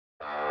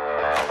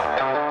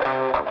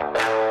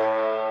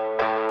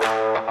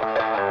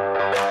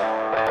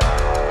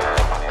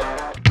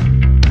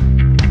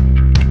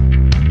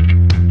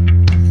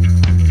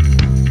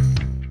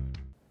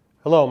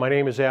Hello, my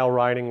name is Al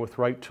Ryding with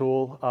Wright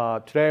Tool.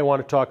 Today I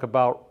want to talk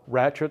about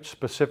ratchets,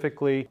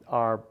 specifically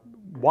our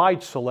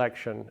wide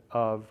selection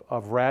of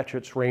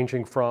ratchets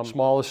ranging from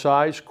smallest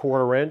size,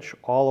 1/4 inch,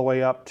 all the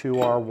way up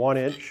to our 1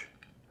 inch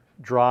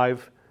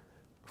drive,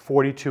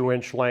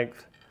 42-inch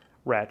length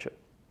ratchet.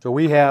 So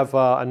we have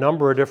a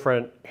number of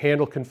different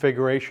handle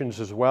configurations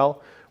as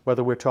well,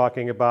 whether we're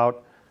talking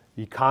about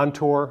the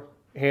contour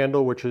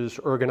handle, which is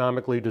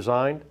ergonomically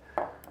designed,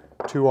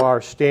 to our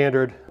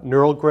standard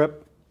knurl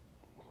grip.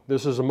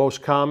 This is the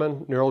most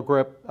common knurl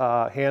grip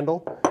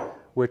handle,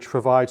 which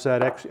provides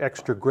that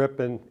extra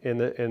grip in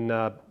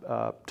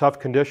tough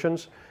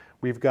conditions.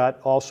 We've got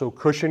also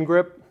cushion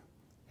grip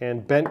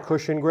and bent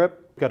cushion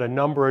grip. We've got a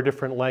number of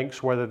different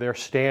lengths, whether they're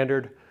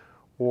standard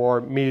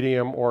or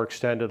medium or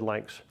extended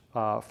lengths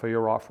for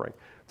your offering.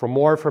 For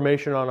more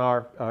information on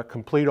our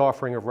complete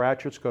offering of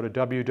ratchets, go to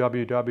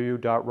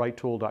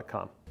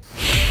www.wrighttool.com.